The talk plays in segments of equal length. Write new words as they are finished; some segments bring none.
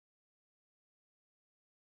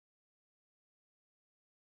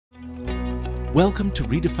Welcome to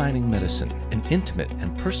Redefining Medicine, an intimate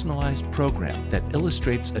and personalized program that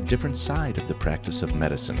illustrates a different side of the practice of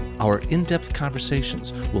medicine. Our in-depth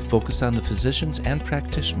conversations will focus on the physicians and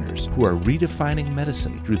practitioners who are redefining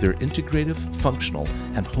medicine through their integrative, functional,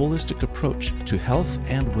 and holistic approach to health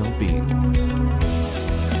and well-being.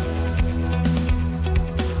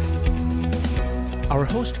 Our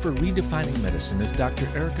host for Redefining Medicine is Dr.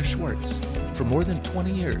 Erica Schwartz. For more than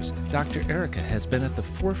 20 years, Dr. Erica has been at the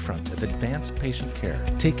forefront of advanced patient care,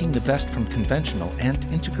 taking the best from conventional and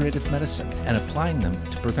integrative medicine and applying them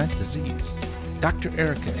to prevent disease. Dr.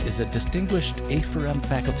 Erica is a distinguished A4M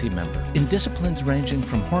faculty member in disciplines ranging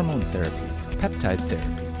from hormone therapy, peptide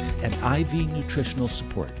therapy, and IV nutritional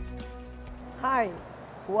support. Hi,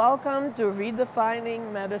 welcome to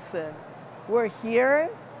Redefining Medicine. We're here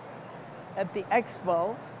at the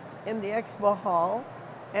Expo, in the Expo Hall,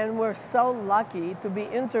 and we're so lucky to be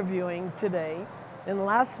interviewing today in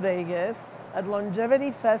Las Vegas at Longevity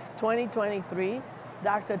Fest 2023,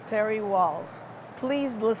 Dr. Terry Wahls.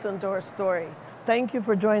 Please listen to her story. Thank you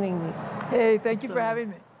for joining me. Hey, thank you for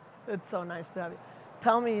having me. It's so nice to have you.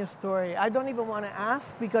 Tell me your story. I don't even want to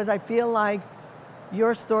ask because I feel like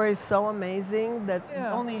your story is so amazing that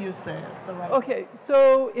only you say it. Okay,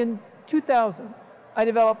 so in 2000, I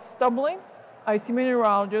developed stumbling. I see my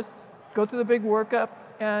neurologist, go through the big workup,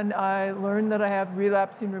 and I learned that I have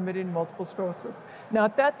relapsing remitting multiple sclerosis. Now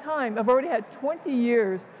at that time, I've already had 20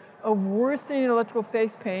 years of worsening electrical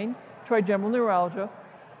face pain, trigeminal neuralgia.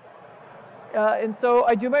 And so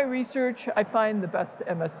I do my research, I find the best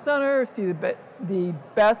MS center, see the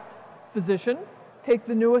best physician, take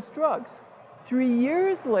the newest drugs. 3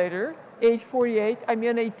 years later, age 48, I'm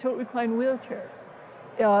in a tilt recline wheelchair.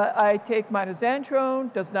 I take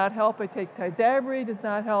mitoxantrone, does not help. I take tizabri, does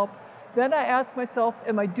not help. Then I ask myself,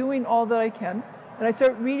 am I doing all that I can? And I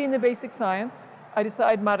start reading the basic science. I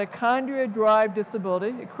decide mitochondria drive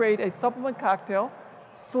disability. I create a supplement cocktail,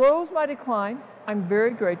 slows my decline. I'm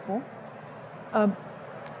very grateful.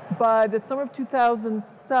 By the summer of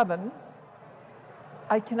 2007,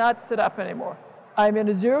 I cannot sit up anymore. I'm in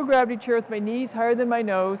a zero gravity chair with my knees higher than my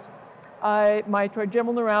nose. My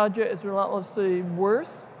trigeminal neuralgia is relentlessly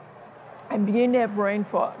worse. I'm beginning to have brain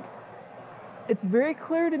fog. It's very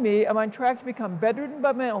clear to me I'm on track to become bedridden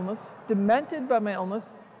by my illness, demented by my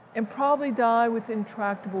illness, and probably die with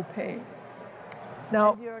intractable pain.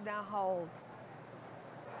 Now, and you're now how old?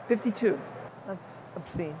 52. That's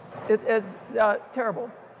obscene. It is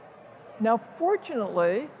terrible. Now,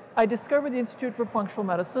 fortunately, I discovered the Institute for Functional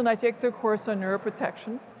Medicine. I take their course on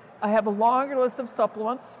neuroprotection. I have a longer list of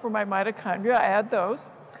supplements for my mitochondria. I add those.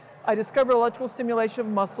 I discovered electrical stimulation of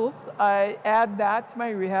muscles. I add that to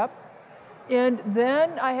my rehab. And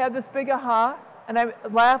then I had this big aha, and I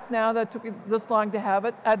laugh now that it took me this long to have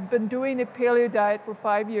it. I'd been doing a paleo diet for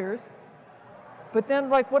 5 years. But then,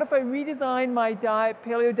 like, what if I redesign my diet,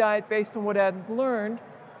 paleo diet, based on what I'd learned?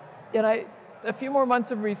 And a few more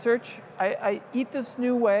months of research, I eat this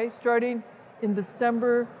new way, starting in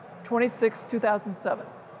December 26, 2007.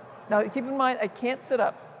 Now, keep in mind, I can't sit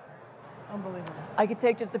up. Unbelievable. I could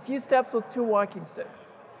take just a few steps with 2 walking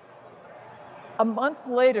sticks. A month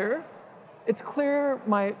later, it's clear,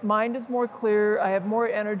 my mind is more clear, I have more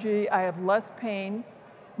energy, I have less pain.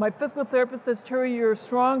 My physical therapist says, Terry, you're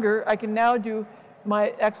stronger. I can now do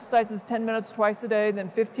my exercises 10 minutes twice a day, then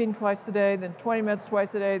 15 twice a day, then 20 minutes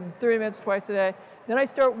twice a day, then 30 minutes twice a day. Then I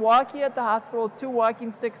start walking at the hospital with 2 walking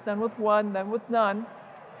sticks, then with 1, then with none.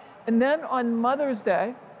 And then on Mother's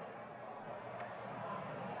Day,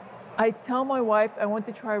 I tell my wife I want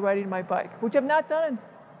to try riding my bike, which I've not done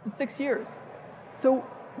in 6 years. So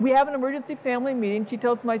we have an emergency family meeting. She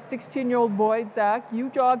tells my 16-year-old boy, Zach, you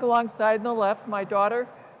jog alongside on the left. My daughter,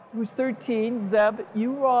 who's 13, Zeb,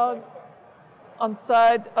 you jog on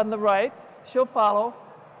the right. She'll follow.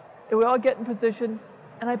 And we all get in position,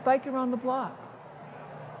 and I bike around the block.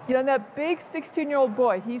 You know, that big 16-year-old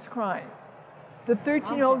boy, he's crying. The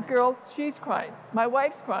 13-year-old girl, she's crying. My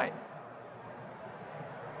wife's crying.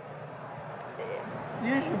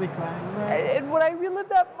 You should be crying, right? And when I relive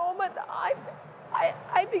that moment,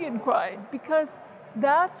 I begin crying, because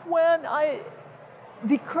that's when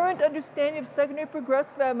the current understanding of secondary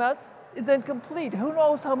progressive MS is incomplete. Who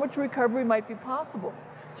knows how much recovery might be possible?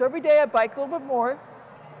 So every day I bike a little bit more.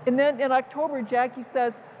 And then in October, Jackie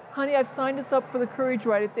says, honey, I've signed us up for the Courage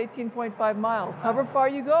Ride. It's 18.5 miles. Wow. However far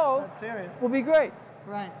you go, that's serious. Will be great.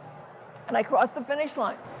 Right. And I crossed the finish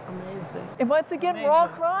line. Amazing. And once again, we're all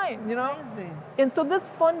crying, you know? Amazing. And so this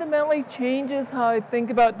fundamentally changes how I think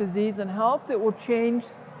about disease and health. It will change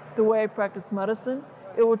the way I practice medicine.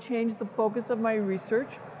 It will change the focus of my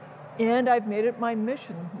research. And I've made it my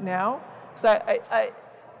mission now. So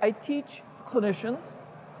I teach clinicians.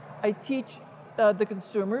 I teach the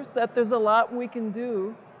consumers that there's a lot we can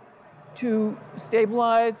do to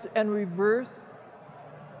stabilize and reverse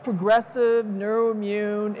progressive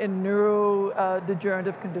neuroimmune and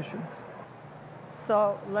neurodegenerative conditions.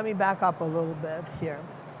 So let me back up a little bit here.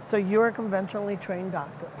 So you're a conventionally trained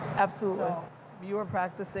doctor. Absolutely. So you were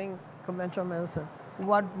practicing conventional medicine.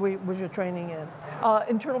 What was your training in?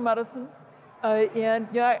 Internal medicine. And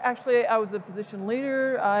yeah, actually I was a physician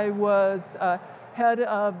leader. I was head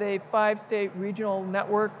of a 5-state regional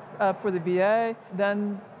network for the VA.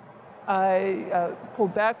 Then I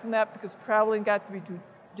pulled back from that because traveling got to be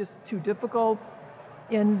just too difficult.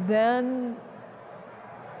 And then,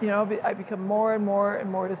 you know, I become more and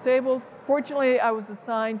more disabled. Fortunately, I was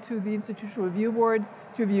assigned to the Institutional Review Board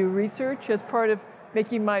to review research as part of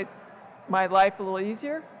making my life a little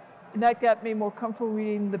easier. And that got me more comfortable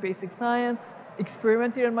reading the basic science,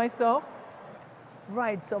 experimenting on myself.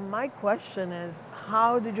 Right, so my question is,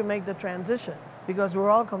 how did you make the transition? Because we're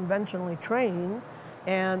all conventionally trained,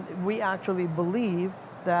 and we actually believe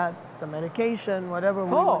that the medication, whatever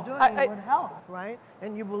we were doing, would help, right?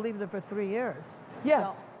 And you believed it for 3 years.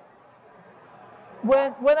 Yes. So,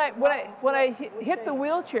 when I hit the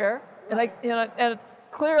wheelchair, and and it's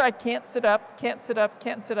clear I can't sit up.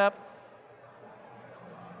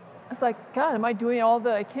 It's like, God, am I doing all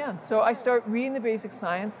that I can? So I start reading the basic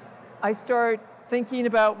science. I start thinking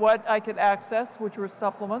about what I could access, which were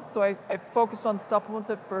supplements. So I focused on supplements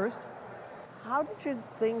at first. How did you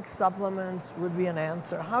think supplements would be an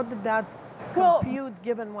answer? How did that compute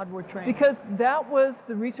given what we're trained? Because that was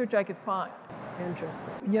the research I could find.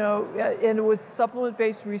 Interesting. You know, and it was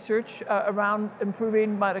supplement-based research around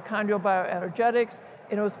improving mitochondrial bioenergetics,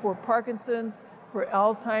 and it was for Parkinson's, for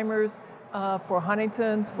Alzheimer's, for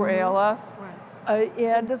Huntington's, for ALS. Right.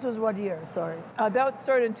 And so this was what year, sorry? That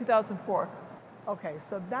started in 2004. Okay,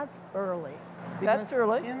 so that's early. That's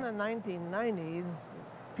early. In the 1990s,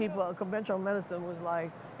 conventional medicine was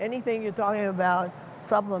like, anything you're talking about,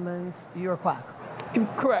 supplements, you're a quack.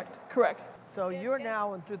 Correct. So you're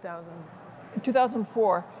now in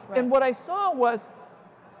 2004. Right. And what I saw was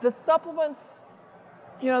the supplements,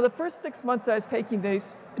 you know, the first 6 months I was taking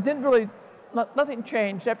these, it didn't really, nothing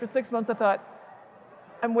changed. After 6 months I thought,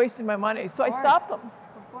 I'm wasting my money. So I stopped them.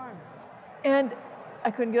 Of course. And I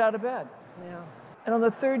couldn't get out of bed. Yeah. And on the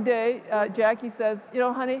third day, Jackie says, you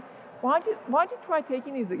know, honey, why don't you try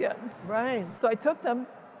taking these again? Right. So I took them,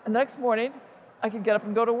 and the next morning, I could get up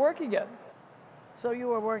and go to work again. So you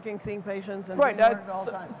were working, seeing patients, and right, doing work all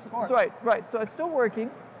the time. Right. So I was still working,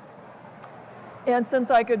 and since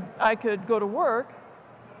I could go to work,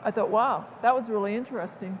 I thought, wow, that was really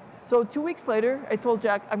interesting. So 2 weeks later, I told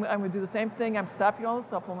Jack, I'm going to do the same thing. I'm stopping all the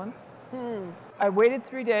supplements. I waited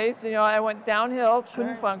 3 days. You know, I went downhill,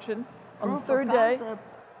 couldn't function. On the third day,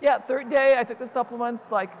 third day, I took the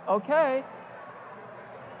supplements. Like, okay,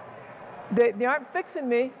 they aren't fixing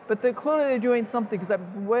me, but clearly they're doing something because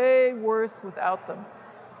I'm way worse without them.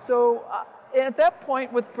 So at that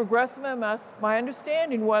point, with progressive MS, my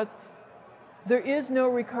understanding was there is no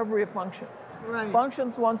recovery of function. Right.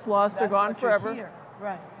 Functions once lost are gone forever. Here.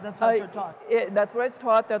 Right. That's what you're taught. That's what I was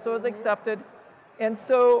taught. That's what was accepted. And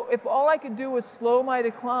so if all I could do was slow my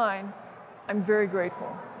decline, I'm very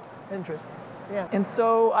grateful. Interesting. Yeah. And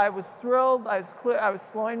so I was thrilled. I was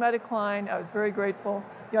slowing my decline. I was very grateful.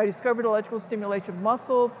 You know, I discovered electrical stimulation of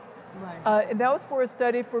muscles. Right. And that was for a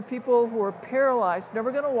study for people who were paralyzed,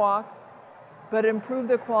 never going to walk, but improve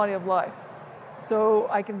their quality of life. So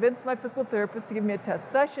I convinced my physical therapist to give me a test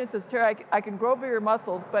session. He says, Terry, I can grow bigger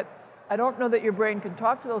muscles, but I don't know that your brain can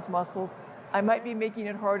talk to those muscles. I might be making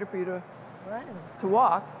it harder for you to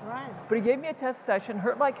walk. Right. But he gave me a test session,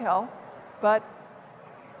 hurt like hell, but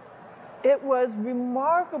it was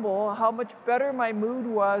remarkable how much better my mood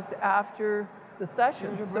was after the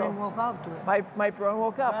session. Your brain woke up to it. My brain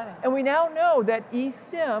woke up. Right. And we now know that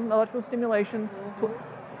E-stim, electrical stimulation,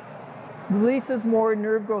 releases more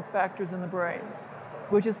nerve growth factors in the brain,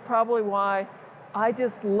 which is probably why I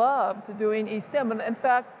just loved doing E-stim. And in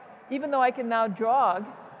fact, even though I can now jog,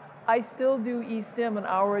 I still do E-stim an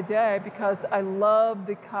hour a day because I love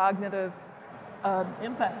the cognitive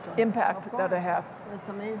impact that I have. It's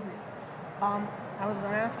amazing. I was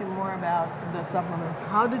going to ask you more about the supplements.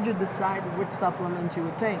 How did you decide which supplements you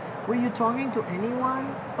would take? Were you talking to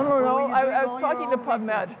anyone? Oh, no. I was talking to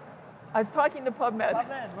PubMed. I was talking to PubMed.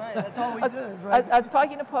 PubMed, right. That's all we do is, right? I was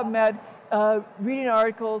talking to PubMed, reading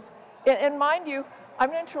articles. And mind you, I'm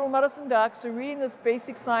an internal medicine doc, so reading this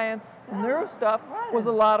basic science neuro stuff was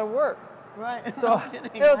a lot of work. Right. So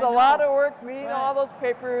it was a lot of work reading all those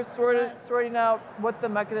papers, sorting out what the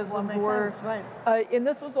mechanisms were. Sense, right. And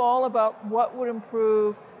this was all about what would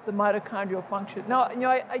improve the mitochondrial function. Now,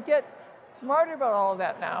 I get smarter about all of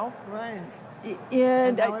that now. Right.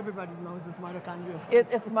 And now everybody knows it's mitochondria.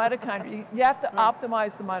 It's mitochondria. You have to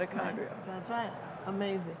optimize the mitochondria. Right. That's right.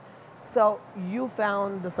 Amazing. So you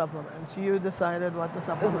found the supplements. You decided what the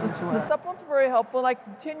supplements were. The supplements were very helpful, and I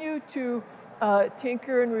continue to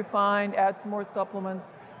tinker and refine, add some more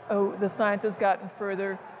supplements. Oh, the science has gotten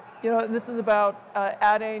further. This is about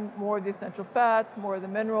adding more of the essential fats, more of the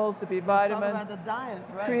minerals, the B vitamins. Let's talk about the diet,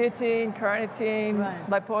 right? Creatine, carnitine, right.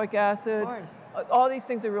 lipoic acid. Of course. All these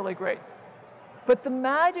things are really great. But the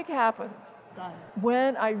magic happens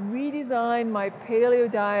when I redesign my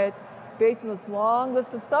paleo diet based on this long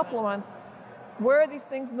list of supplements. Where are these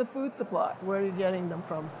things in the food supply? Where are you getting them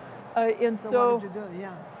from? So what did you do?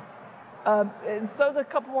 Yeah. And so there's a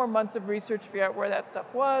couple more months of research to figure out where that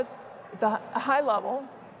stuff was. At the high level,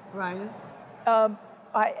 right.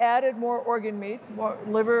 I added more organ meat, more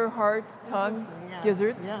liver, heart, tongue,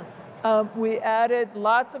 gizzards. Yes. We added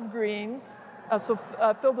lots of greens,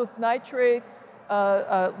 filled with nitrates,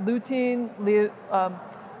 lutein,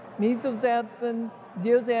 mesoxanthin,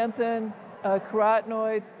 zeaxanthin,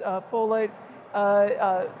 carotenoids, folate,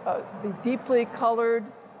 the deeply colored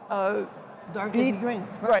dark beets,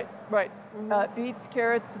 greens. Right. Mm-hmm. Beets,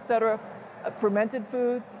 carrots, etc. Fermented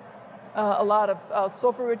foods, a lot of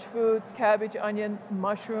sulfur-rich foods, cabbage, onion,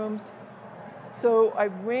 mushrooms. So I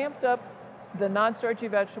ramped up the non-starchy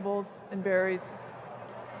vegetables and berries.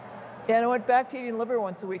 And I went back to eating liver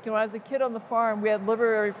once a week. When I was a kid on the farm, we had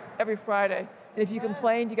liver every Friday. And if you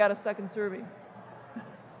complained, you got a second serving.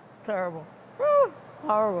 Terrible.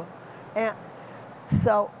 Horrible. And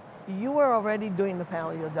so you were already doing the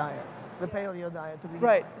paleo diet. To begin.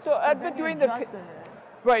 Right. So I'd been doing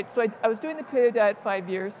Right. So I was doing the paleo diet 5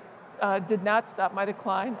 years. Did not stop my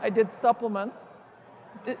decline. I did supplements.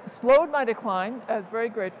 Slowed my decline. I was very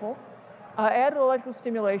grateful. I added electrical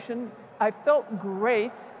stimulation. I felt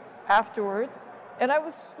great afterwards, and I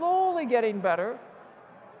was slowly getting better.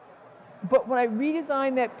 But when I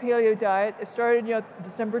redesigned that paleo diet, it started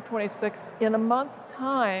December 26th. In a month's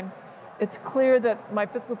time, it's clear that my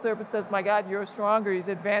physical therapist says, my God, you're stronger. He's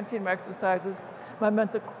advancing my exercises. My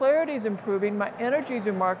mental clarity is improving. My energy is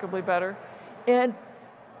remarkably better. And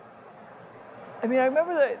I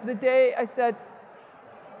remember the day I said,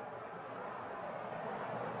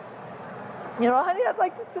 honey, I'd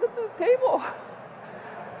like to sit at the table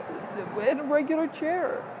in a regular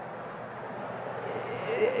chair.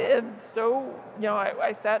 And so,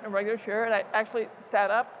 I sat in a regular chair, and I actually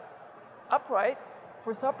sat upright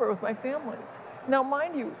for supper with my family. Now,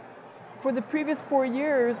 mind you, for the previous 4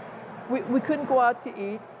 years, we couldn't go out to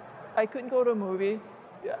eat. I couldn't go to a movie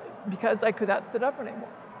because I could not sit up anymore.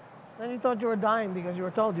 And you thought you were dying because you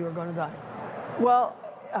were told you were going to die. Well,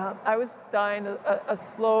 I was dying a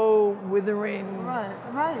slow, withering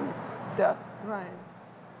death. Right.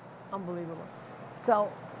 Unbelievable.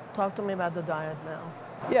 So, talk to me about the diet now.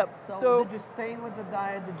 Yep. So did you stay with the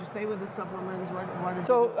diet? Did you stay with the supplements? What did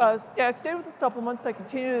you do? I stayed with the supplements. I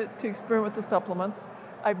continue to experiment with the supplements.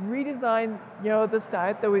 I've redesigned, this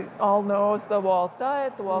diet that we all know as the Wahls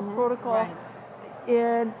diet, the Wahls protocol. Right.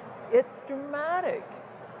 And it's dramatic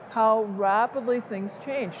how rapidly things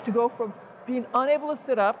change. To go from being unable to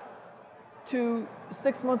sit up to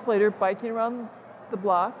 6 months later biking around the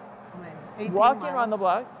block, walking around the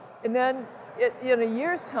block, and then in a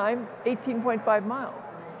year's time, 18.5 miles.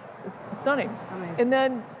 It's stunning. Amazing. And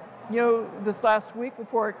then, this last week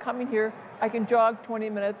before coming here, I can jog 20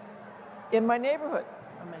 minutes in my neighborhood.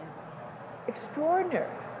 Amazing.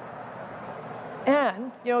 Extraordinary.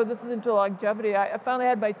 And, this is into longevity. I finally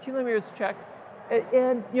had my telomeres checked.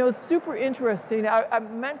 And, super interesting.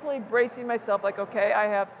 I'm mentally bracing myself like, okay, I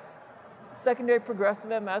have secondary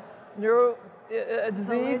progressive MS, a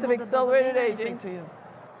disease of accelerated aging. To you.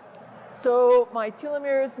 So my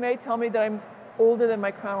telomeres may tell me that I'm older than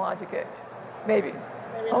my chronologic age. Maybe.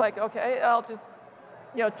 I'm like, okay, I'll just,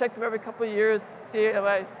 check them every couple of years, see if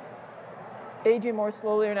I'm aging more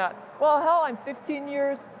slowly or not. Well, hell, I'm 15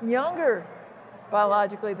 years younger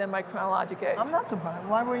biologically than my chronologic age. I'm not surprised.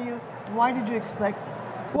 Why did you expect,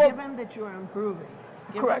 given that you are improving,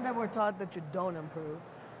 given that we're taught that you don't improve,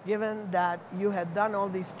 given that you had done all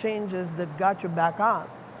these changes that got you back up,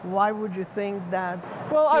 why would you think that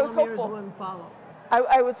I was hopeful. wouldn't follow?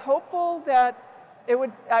 I was hopeful that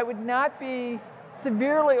I would not be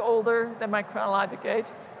severely older than my chronologic age.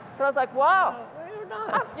 But I was like, wow, no, you're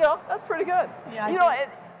not. That's pretty good. Yeah,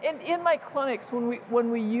 in my clinics, when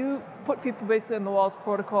we put people basically in the Wahls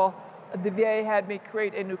protocol, the VA had me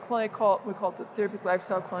create a new clinic we called the Therapeutic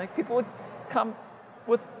Lifestyle Clinic. People would come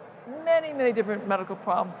with many, many different medical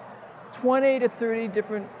problems, 20 to 30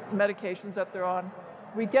 different medications that they're on.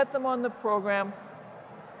 We get them on the program,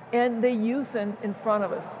 and they youthen in front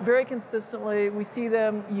of us. Very consistently, we see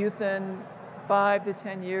them youthen 5 to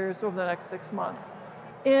 10 years over the next 6 months.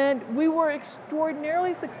 And we were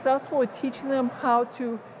extraordinarily successful at teaching them how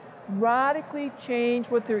to radically change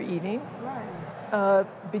what they're eating,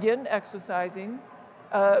 begin exercising,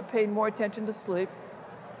 paying more attention to sleep.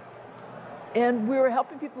 And we were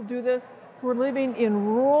helping people do this. We're living in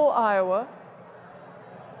rural Iowa,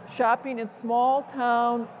 shopping in small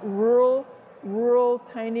town, rural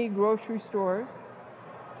tiny grocery stores,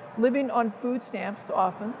 living on food stamps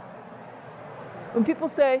often. When people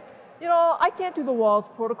say, you know, I can't do the Wahls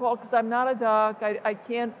protocol because I'm not a doc, I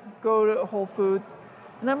can't go to Whole Foods.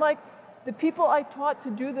 And I'm like, the people I taught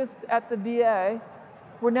to do this at the VA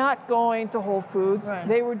were not going to Whole Foods. Right.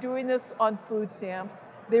 They were doing this on food stamps.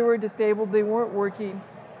 They were disabled, they weren't working.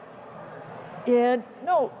 And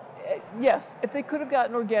no, yes, if they could have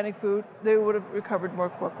gotten organic food, they would have recovered more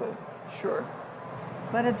quickly, sure.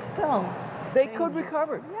 But it's still They could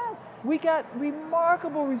recover. Yes. We got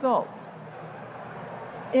remarkable results.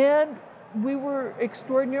 And we were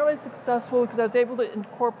extraordinarily successful because I was able to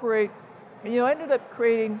incorporate, I ended up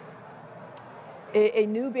creating a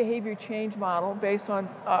new behavior change model based on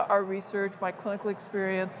our research, my clinical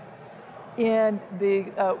experience, and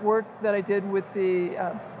the work that I did with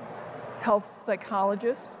the health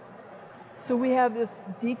psychologist. So we have this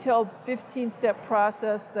detailed 15-step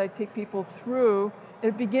process that I take people through.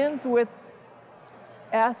 It begins with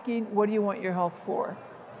asking, what do you want your health for?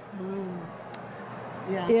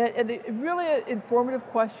 Yeah. And the really informative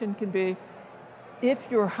question can be, if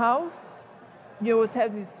your house, was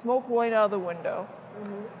having smoke rolling out of the window,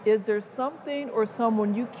 is there something or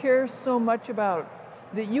someone you care so much about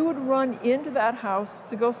that you would run into that house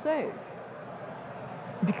to go save,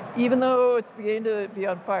 even though it's beginning to be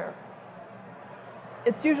on fire?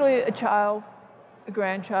 It's usually a child, a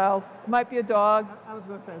grandchild, it might be a dog. I was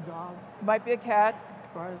going to say a dog. It might be a cat.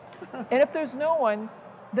 Of course. And if there's no one,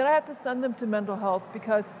 then I have to send them to mental health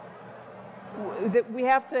because we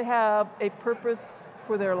have to have a purpose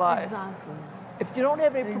for their life. Exactly. If you don't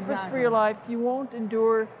have any purpose for your life, you won't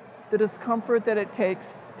endure the discomfort that it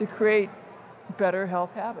takes to create better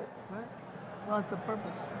health habits. Right. Well, it's a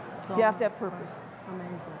purpose. You have to have purpose.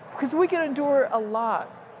 Amazing. Because we can endure a lot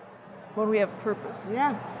when we have purpose.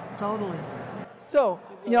 Yes, totally. So,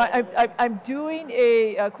 I'm doing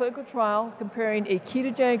a clinical trial comparing a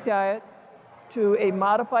ketogenic diet to a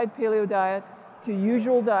modified paleo diet to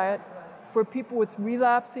usual diet for people with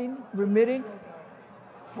relapsing, remitting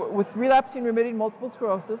multiple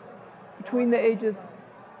sclerosis between the ages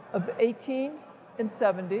of 18 and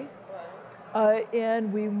 70.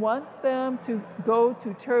 And we want them to go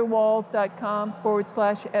to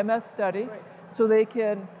terrywahls.com/MS study so they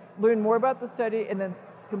can learn more about the study and then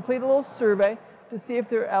complete a little survey to see if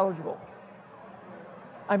they're eligible.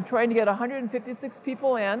 I'm trying to get 156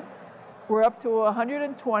 people in. We're up to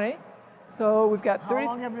 120. So we've got 30.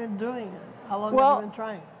 How long have you been doing it? How long have you been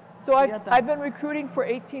trying? So I've been recruiting for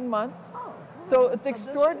 18 months. Oh, so it's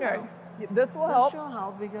extraordinary. This will help. This will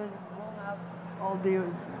help because we'll have all the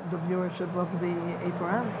viewership of the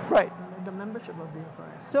A4M. Right. The membership of the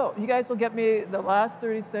A4M. So you guys will get me the last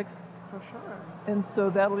 36. For sure. And so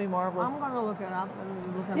that'll be marvelous. I'm going to look it up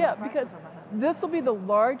and look at Yeah, because this will be the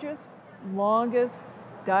largest, longest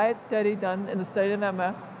diet study done in the study of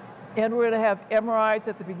MS. And we're going to have MRIs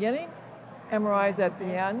at the beginning, MRIs at the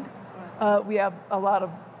end. We have a lot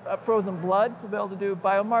of frozen blood, so we'll be able to do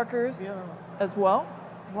biomarkers as well.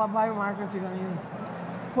 What biomarkers are you going to use?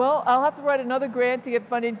 Well, I'll have to write another grant to get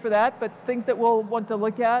funding for that, but things that we'll want to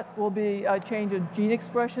look at will be change in gene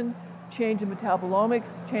expression, change in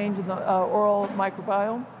metabolomics, change in the oral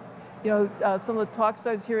microbiome. Some of the talks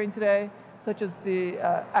I was hearing today, such as the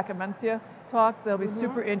Akamencia talk, that'll be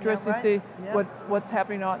super interesting to see what's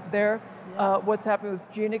happening out there, what's happening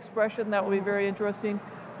with gene expression, that will be very interesting,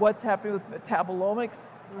 what's happening with metabolomics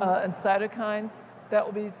and cytokines, that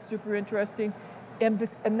will be super interesting. And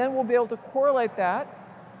then we'll be able to correlate that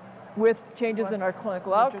with changes in our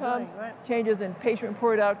clinical outcomes, changes in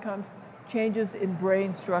patient-reported outcomes, changes in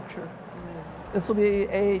brain structure. This will be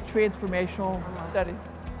a transformational study.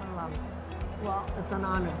 I love it. Well, it's an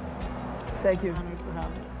honor. Thank you. An honor to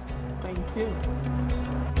have you. Thank you.